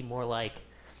it's going to be more like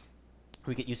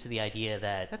we get used to the idea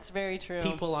that that's very true.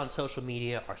 People on social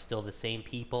media are still the same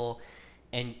people,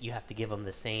 and you have to give them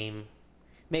the same.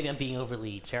 Maybe I'm being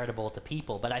overly charitable to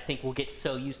people, but I think we'll get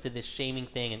so used to this shaming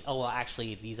thing, and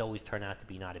actually, these always turn out to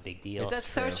be not a big deal. That's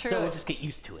so true. So we'll just get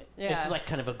used to it. Yeah. This is like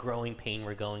kind of a growing pain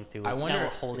we're going through. I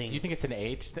wonder, do you think it's an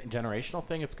generational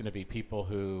thing? It's going to be people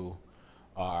who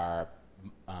are,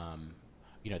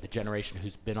 the generation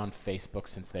who's been on Facebook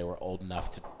since they were old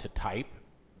enough to type.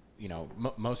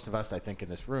 Most of us, I think, in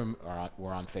this room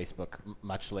were on Facebook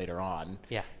much later on.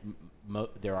 Yeah.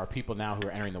 There are people now who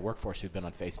are entering the workforce who've been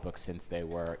on Facebook since they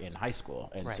were in high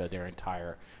school, and so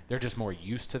they're just more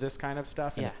used to this kind of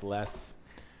stuff, and it's less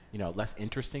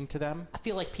interesting to them. I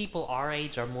feel like people our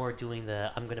age are more doing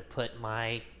I'm going to put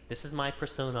this is my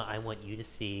persona I want you to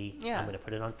see. Yeah. I'm going to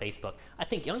put it on Facebook. I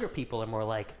think younger people are more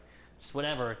like, just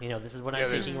whatever, this is what I'm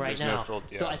thinking right now.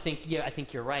 So I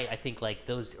think you're right. I think like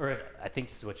those, or I think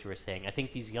this is what you were saying. I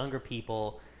think these younger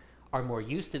people are more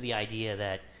used to the idea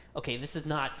that, okay, this is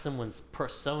not someone's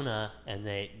persona, and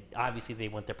they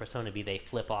want their persona to be they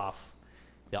flip off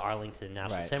the Arlington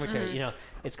National Cemetery.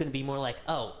 It's going to be more like,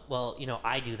 oh, well,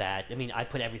 I do that. I mean, I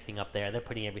put everything up there. They're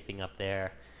putting everything up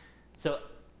there. So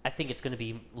I think it's going to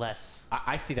be less.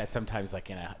 I see that sometimes,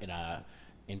 like in a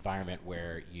environment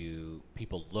where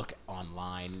people look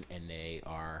online and they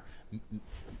are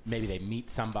maybe they meet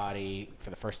somebody for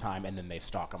the first time and then they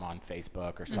stalk them on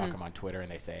Facebook or stalk them on Twitter,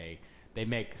 and they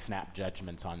make snap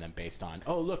judgments on them based on,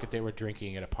 oh, look, if they were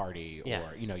drinking at a party,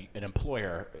 or an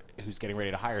employer who's getting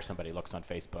ready to hire somebody looks on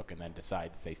Facebook and then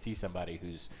decides they see somebody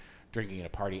who's drinking at a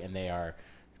party and they are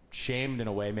shamed in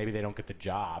a way. Maybe they don't get the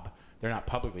job. They're not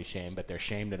publicly shamed, but they're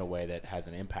shamed in a way that has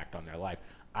an impact on their life.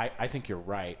 I think you're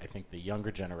right. I think the younger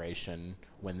generation,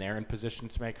 when they're in position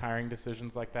to make hiring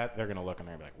decisions like that, they're going to look and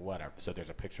they're going to be like, whatever. So there's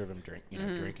a picture of him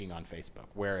drinking on Facebook.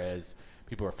 Whereas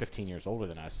people who are 15 years older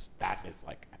than us, that is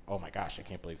like, oh my gosh, I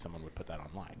can't believe someone would put that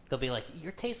online. They'll be like,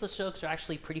 your tasteless jokes are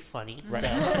actually pretty funny. Right.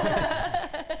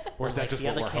 Or is that just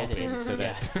what we're hoping, so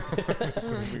that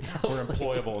we're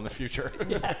employable in the future?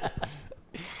 Yeah.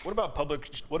 What about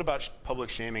public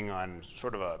shaming on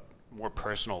sort of a more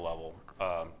personal level?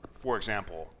 For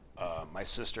example, my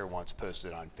sister once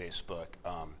posted on Facebook,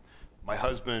 my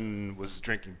husband was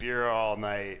drinking beer all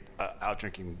night, out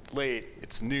drinking late.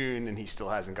 It's noon, and he still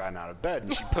hasn't gotten out of bed.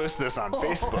 And she posted this on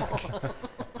Facebook.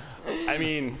 I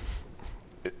mean,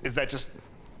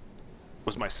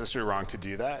 was my sister wrong to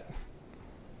do that?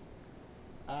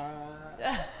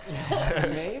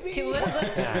 Maybe.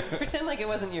 Let's pretend like it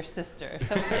wasn't your sister.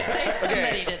 So say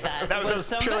somebody did that. That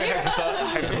was purely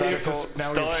hypothetical.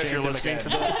 Stella, if you're listening to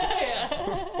this.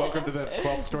 Welcome to the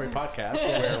 12th Story Podcast,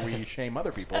 where we shame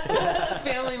other people.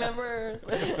 Family members.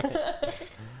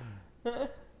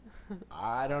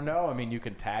 I don't know. I mean, you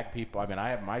can tag people. I mean, I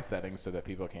have my settings so that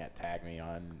people can't tag me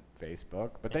on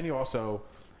Facebook. But then you also,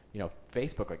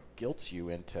 Facebook like guilts you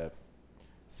into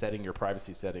setting your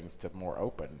privacy settings to more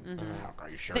open. Are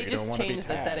you sure They you just don't want to be change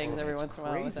the tagged? settings every It's once in a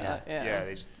while. with crazy. that, Yeah,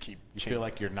 they just keep You changing. feel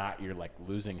like you're like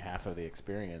losing half of the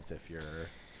experience if you're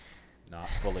not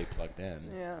fully plugged in.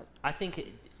 Yeah. I think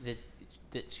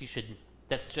that she should.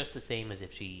 That's just the same as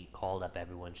if she called up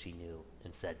everyone she knew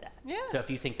and said that. Yeah. So if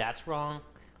you think that's wrong,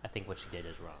 I think what she did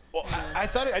is wrong. Well,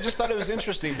 I just thought it was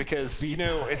interesting because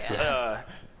it's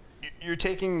you're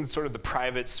taking sort of the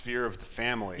private sphere of the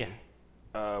family,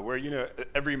 where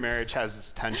every marriage has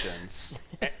its tensions,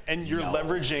 and you're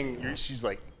leveraging. She's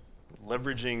like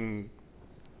leveraging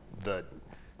the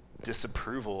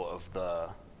disapproval of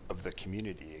the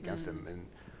community against him, and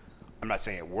I'm not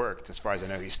saying it worked. As far as I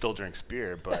know, he still drinks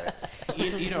beer, but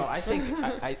I think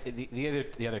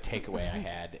the other takeaway I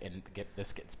had, and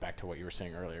this gets back to what you were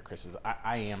saying earlier, Chris, is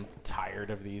I am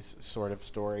tired of these sort of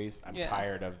stories. I'm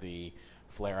tired of the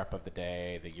flare-up of the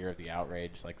day, the year of the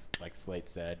outrage, like Slate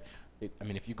said.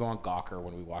 If you go on Gawker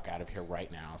when we walk out of here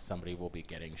right now, somebody will be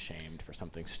getting shamed for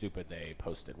something stupid they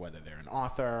posted, whether they're an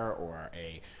author or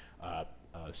a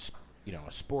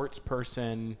sports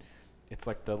person. It's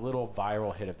like the little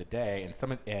viral hit of the day,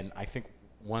 and I think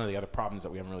one of the other problems that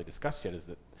we haven't really discussed yet is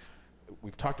that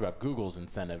we've talked about Google's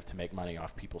incentive to make money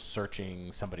off people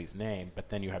searching somebody's name, but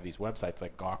then you have these websites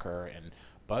like Gawker and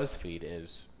BuzzFeed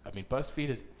BuzzFeed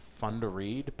is fun to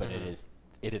read, but it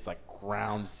is like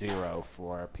ground zero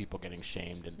for people getting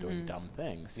shamed and doing dumb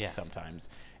things sometimes,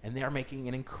 and they are making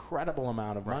an incredible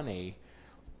amount of money.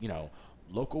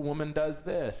 Local woman does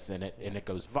this, and it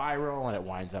goes viral, and it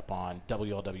winds up on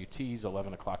WLWT's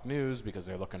 11 o'clock news because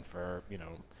they're looking for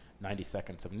 90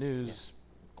 seconds of news,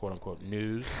 quote unquote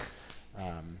news.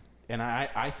 And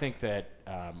I think that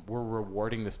we're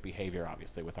rewarding this behavior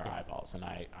obviously with our eyeballs, and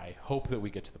I hope that we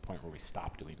get to the point where we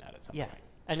stop doing that at some point.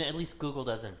 And at least Google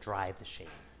doesn't drive the shame.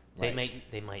 Right.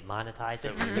 They might monetize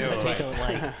it, Yeah, but they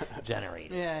right. don't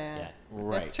generate it. Yeah.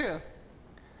 Right. That's true.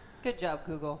 Good job,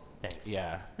 Google. Thanks.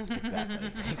 Yeah, exactly.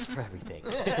 Thanks for everything.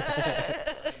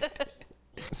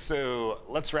 So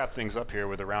let's wrap things up here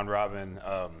with a round robin.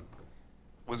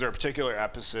 Was there a particular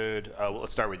episode?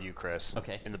 Let's start with you, Chris.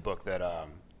 Okay. In the book that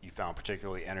you found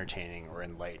particularly entertaining or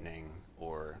enlightening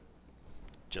or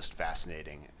just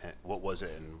fascinating? What was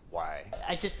it and why?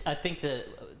 I think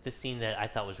the scene that I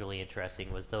thought was really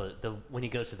interesting was the when he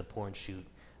goes to the porn shoot.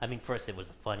 First it was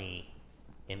a funny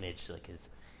image, like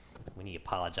when he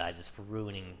apologizes for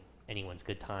ruining anyone's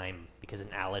good time because an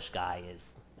Owlish guy is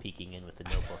peeking in with a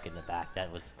notebook in the back.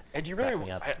 That was And you cracked really,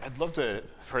 me up. I'd love to have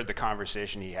heard the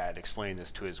conversation he had explaining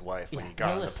this to his wife when he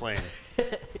got on the plane.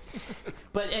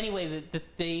 But anyway,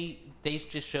 they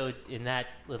just showed in that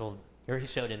little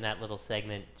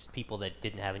segment just people that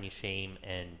didn't have any shame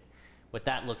and what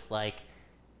that looks like,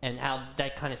 and how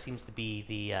that kind of seems to be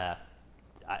the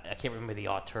I can't remember the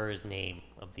auteur's name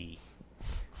of the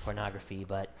pornography,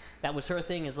 but that was her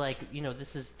thing. Is like,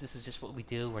 this is just what we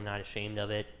do. We're not ashamed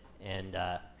of it, and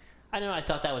I don't know. I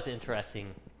thought that was an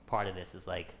interesting part of this. Is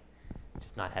like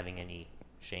just not having any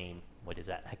shame. What is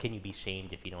that? How can you be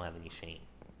shamed if you don't have any shame?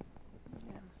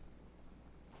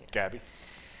 Gabby?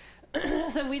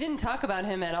 So we didn't talk about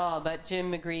him at all, but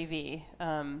Jim McGreevey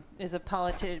is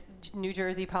a New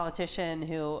Jersey politician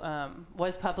who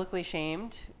was publicly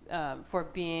shamed for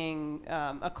being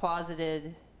a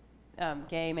closeted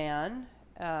gay man,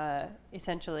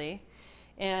 essentially,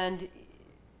 and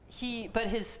but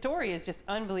his story is just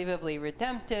unbelievably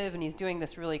redemptive, and he's doing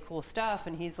this really cool stuff,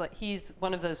 and he's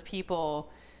one of those people.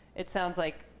 It sounds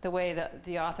like the way that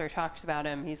the author talks about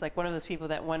him, he's like one of those people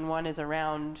that when one is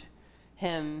around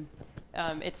him,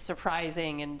 it's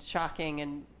surprising and shocking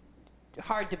and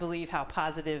hard to believe how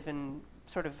positive and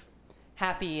sort of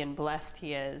happy and blessed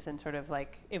he is, and sort of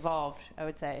like evolved, I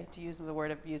would say, to use the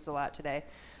word I've used a lot today.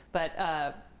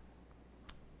 But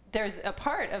there's a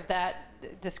part of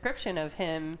that description of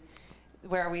him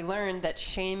where we learn that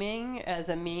shaming as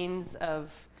a means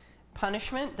of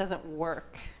punishment doesn't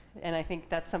work. And I think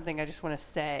that's something I just want to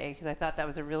say, because I thought that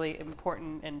was a really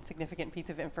important and significant piece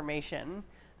of information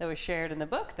that was shared in the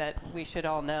book that we should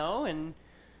all know. And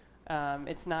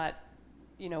it's not,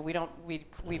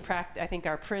 we practice. I think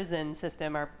our prison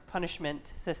system, our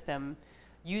punishment system,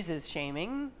 uses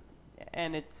shaming,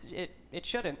 and it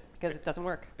shouldn't, because it doesn't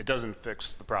work. It doesn't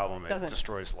fix the problem. It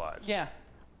destroys lives. Yeah.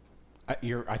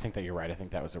 I think that you're right. I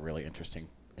think that was a really interesting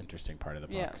part of the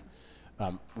book.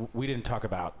 Yeah. We didn't talk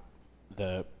about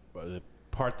the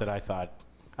part that I thought,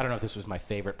 I don't know if this was my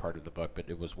favorite part of the book, but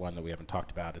it was one that we haven't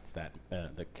talked about. It's that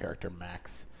the character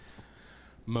Max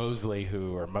Mosley,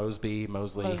 who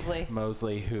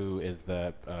is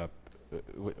the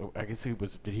I guess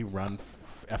did he run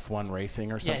F1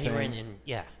 racing or something?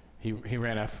 He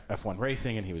ran F1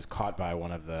 racing, and he was caught by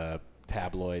one of the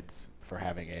tabloids for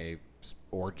having a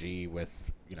orgy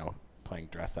with, playing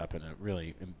dress up in a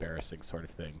really embarrassing sort of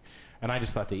thing. And I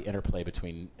just thought the interplay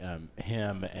between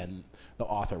him and the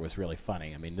author was really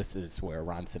funny. I mean, this is where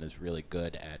Ronson is really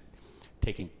good at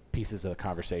taking pieces of the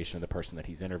conversation of the person that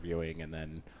he's interviewing and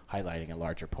then highlighting a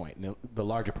larger point. And the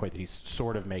larger point that he's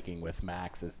sort of making with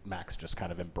Max is Max just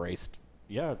kind of embraced,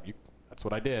 that's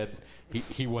what I did.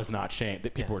 He was not shamed.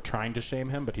 That people were trying to shame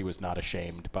him, but he was not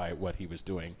ashamed by what he was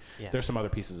doing. Yeah. There's some other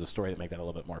pieces of the story that make that a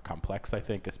little bit more complex, I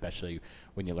think, especially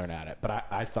when you learn at it. But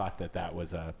I thought that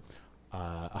was a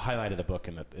highlight of the book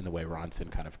in the way Ronson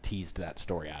kind of teased that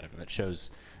story out of him. It shows.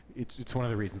 It's one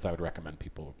of the reasons I would recommend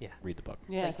people read the book.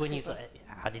 Yeah, like when he's like,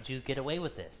 "How did you get away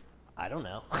with this?" I don't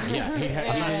know. Yeah,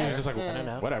 he was just like, I don't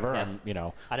know. Whatever.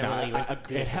 Yeah.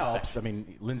 It helps. I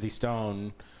mean, Lindsay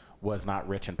Stone was not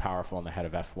rich and powerful and the head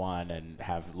of F1 and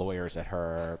have lawyers at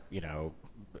her,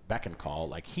 beck and call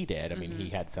like he did. I mean, he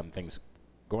had some things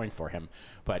going for him,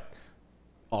 but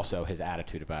also his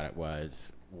attitude about it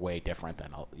was way different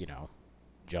than,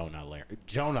 Jonah Lehrer.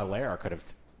 Jonah Lehrer could have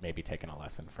maybe taken a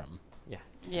lesson from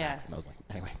Max Mosley.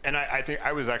 Anyway. And I think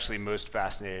I was actually most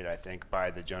fascinated,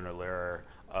 by the Jonah Lehrer,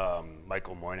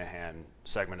 Michael Moynihan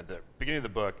segment at the beginning of the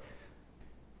book.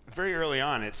 Very early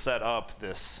on, it set up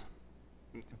this.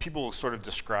 People sort of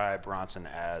describe Ronson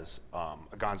as a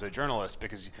gonzo journalist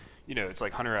because, it's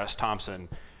like Hunter S. Thompson.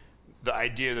 The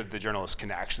idea that the journalist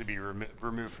can actually be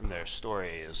removed from their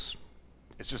story it's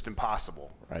just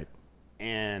impossible. Right.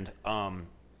 And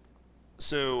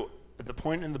so at the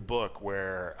point in the book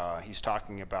where he's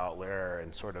talking about Lehrer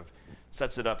and sort of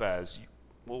sets it up as,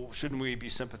 well, shouldn't we be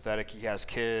sympathetic? He has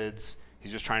kids.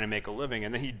 He's just trying to make a living.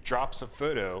 And then he drops a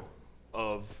photo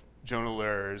of Jonah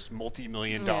Lehrer's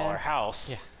multi-million-dollar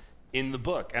house in the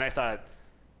book, and I thought,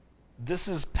 this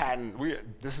is patent.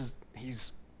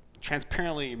 He's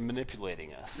transparently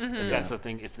manipulating us. If that's the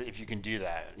thing, if you can do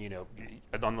that,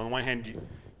 on the one hand, you're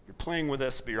playing with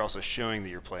us, but you're also showing that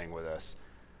you're playing with us.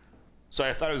 So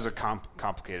I thought it was a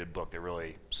complicated book that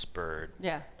really spurred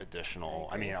additional.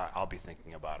 I mean, I'll be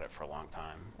thinking about it for a long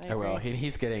time. Well,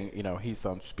 he's getting, he's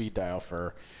on speed dial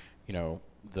for,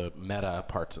 the meta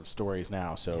parts of stories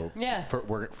now. So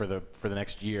for the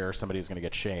next year, somebody's going to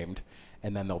get shamed,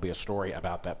 and then there'll be a story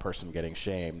about that person getting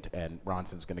shamed, and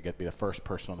Ronson's going to be the first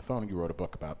person on the phone. You wrote a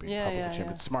book about being publicly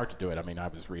shamed. It's smart to do it. I mean, I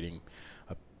was reading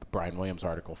a Brian Williams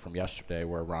article from yesterday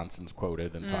where Ronson's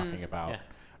quoted and talking about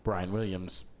Brian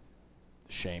Williams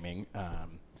shaming.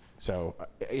 So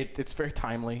it's very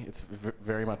timely. It's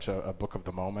very much a book of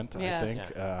the moment, I think.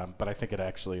 But I think it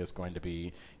actually is going to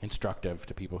be instructive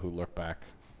to people who look back,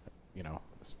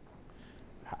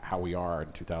 how we are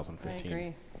in 2015. I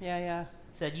agree. Yeah.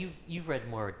 Said you've read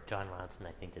more Jon Ronson,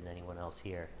 I think, than anyone else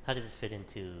here. How does this fit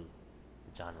into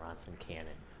the Jon Ronson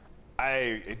canon?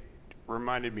 It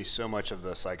reminded me so much of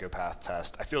the psychopath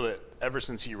test. I feel that ever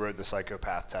since he wrote the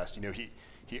psychopath test,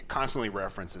 he constantly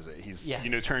references it. He's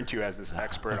turned to as this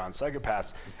expert on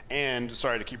psychopaths. And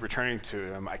sorry to keep returning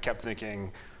to him, I kept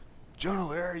thinking, Jonah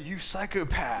Lehrer, you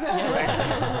psychopath.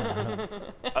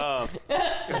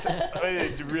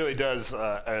 It really does.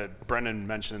 Brendon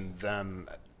mentioned them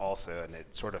also, and it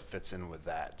sort of fits in with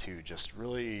that too. Just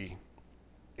really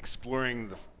exploring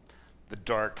the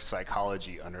dark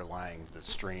psychology underlying the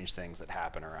strange things that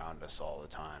happen around us all the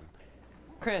time.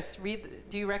 Chris,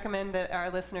 do you recommend that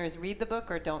our listeners read the book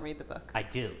or don't read the book? I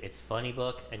do. It's a funny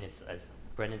book, and it's, as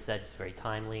Brendon said, it's very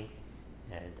timely,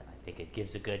 and I think it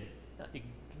gives a good,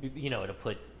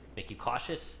 it'll make you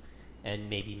cautious and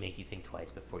maybe make you think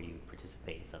twice before you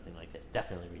participate in something like this.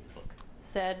 Definitely read the book.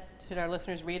 Said, should our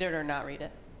listeners read it or not read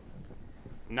it?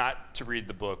 Not to read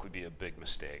the book would be a big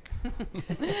mistake.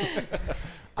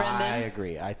 I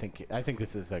agree. I think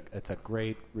this is it's a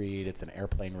great read. It's an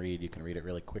airplane read. You can read it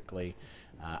really quickly.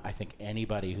 I think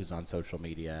anybody who's on social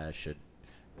media should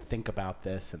think about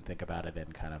this and think about it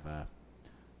in kind of a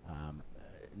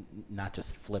not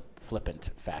just flippant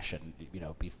fashion.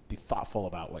 Be thoughtful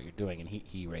about what you're doing. And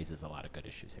he raises a lot of good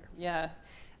issues here. Yeah,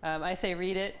 I say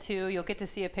read it too. You'll get to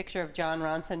see a picture of Jon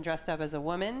Ronson dressed up as a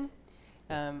woman.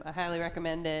 I highly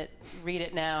recommend it. Read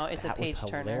it now. It's a page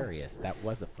turner. That was hilarious. That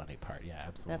was a funny part. Yeah,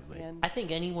 absolutely. That's the end. I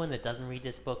think anyone that doesn't read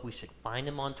this book, we should find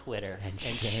him on Twitter and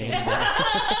shame him.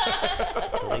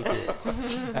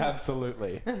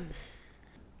 Absolutely. All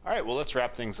right. Well, let's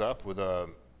wrap things up with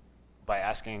by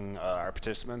asking our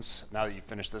participants, now that you've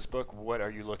finished this book, what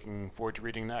are you looking forward to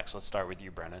reading next? Let's start with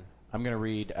you, Brendon. I'm going to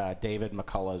read David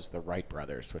McCullough's The Wright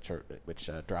Brothers, which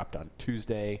dropped on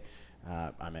Tuesday.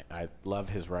 I love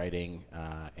his writing,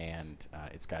 and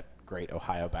it's got great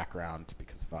Ohio background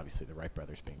because of obviously the Wright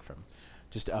Brothers being from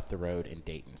just up the road in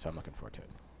Dayton. So I'm looking forward to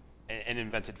it. And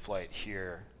invented flight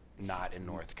here, not in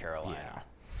North Carolina.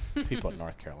 Yeah. People in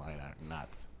North Carolina are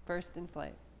nuts. First in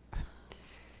flight.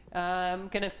 I'm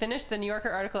going to finish the New Yorker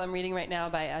article I'm reading right now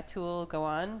by Atul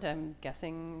Gawande. I'm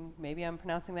guessing maybe I'm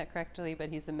pronouncing that correctly, but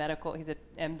he's an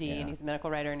MD, and he's a medical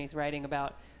writer, and he's writing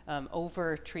about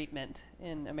over-treatment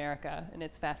in America, and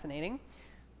it's fascinating.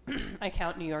 I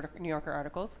count New Yorker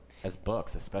articles. As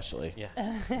books, especially. Yeah.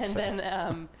 And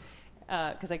then,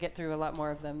 because I get through a lot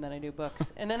more of them than I do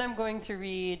books. And then I'm going to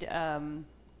read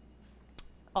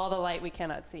All the Light We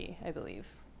Cannot See, I believe.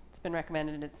 It's been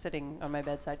recommended, and it's sitting on my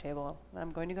bedside table.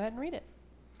 I'm going to go ahead and read it.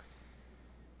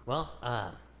 Well,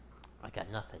 I got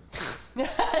nothing.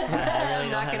 I'm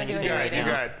not going to do it right You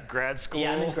now. got grad school.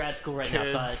 Yeah, I'm in grad school right now,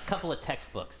 so kids. a couple of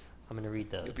textbooks. I'm going to read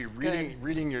those. You'll be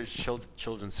reading your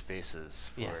children's faces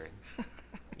for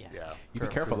Yeah. yeah. You For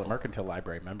be careful, the approval. Mercantile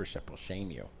Library membership will shame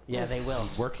you. Yeah, they will.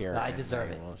 You work here. I and deserve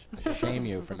they it. will shame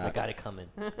you for I not. got it coming.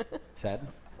 Said?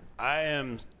 I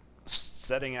am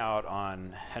setting out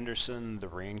on Henderson, the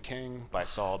Rain King by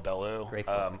Saul Bellow. Great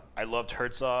book. I loved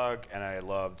Herzog, and I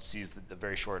loved the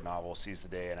very short novel, Seize the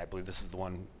Day, and I believe this is the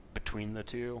one between the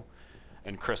two.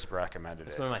 And Chris recommended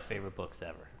It's it. one of my favorite books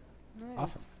ever.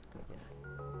 Awesome.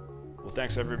 Well,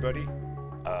 thanks, everybody.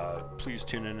 Please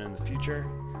tune in the future.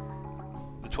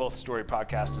 The 12th Story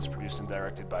podcast is produced and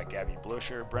directed by Gabby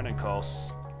Blocher, Brendon Cull,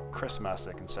 Chris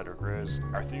Messick, and Cedric Rose.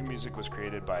 Our theme music was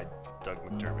created by Doug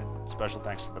McDermott. Special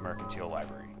thanks to the Mercantile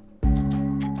Library.